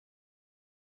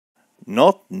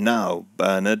Not now,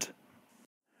 Bernard.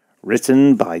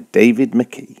 Written by David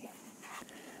McKee.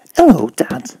 "Hello,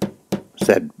 Dad,"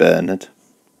 said Bernard.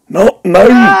 Not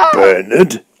now,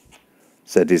 Bernard,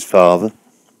 said his father.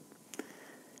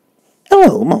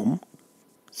 "Hello, Mum,"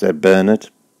 said Bernard.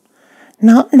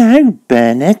 "Not now,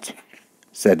 Bernard,"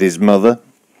 said his mother.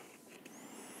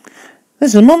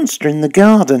 "There's a monster in the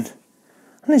garden,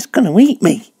 and it's going to eat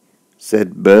me,"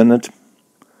 said Bernard.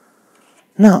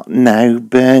 "Not now,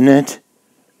 Bernard,"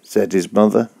 said his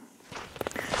mother.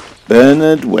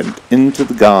 Bernard went into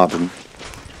the garden.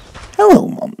 "Hello,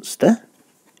 monster,"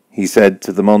 he said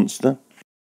to the monster.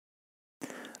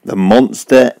 The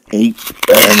monster ate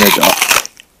Bernard up,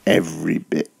 every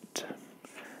bit.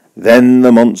 Then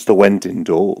the monster went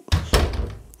indoors.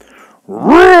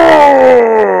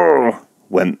 Roar!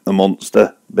 Went the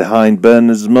monster behind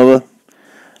Bernard's mother.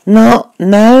 "Not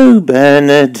now,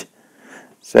 Bernard,"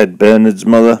 said Bernard's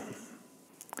mother.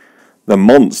 The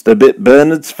monster bit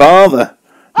Bernard's father.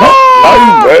 Not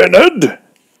now, Bernard,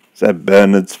 said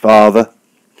Bernard's father.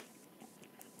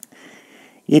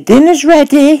 "Your dinner's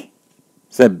ready,"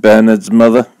 said Bernard's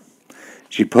mother.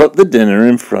 She put the dinner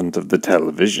in front of the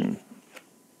television.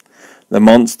 The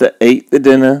monster ate the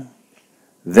dinner.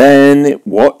 Then it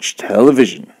watched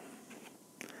television.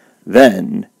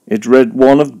 Then it read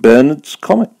one of Bernard's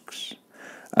comics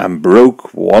and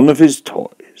broke one of his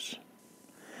toys.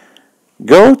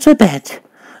 "Go to bed.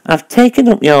 I've taken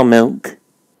up your milk,"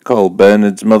 called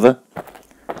Bernard's mother.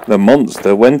 The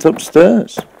monster went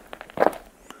upstairs.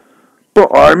 But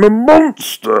I'm a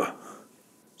monster,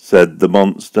 said the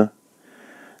monster.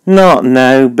 "Not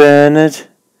now, Bernard,"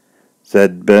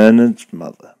 said Bernard's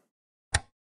mother.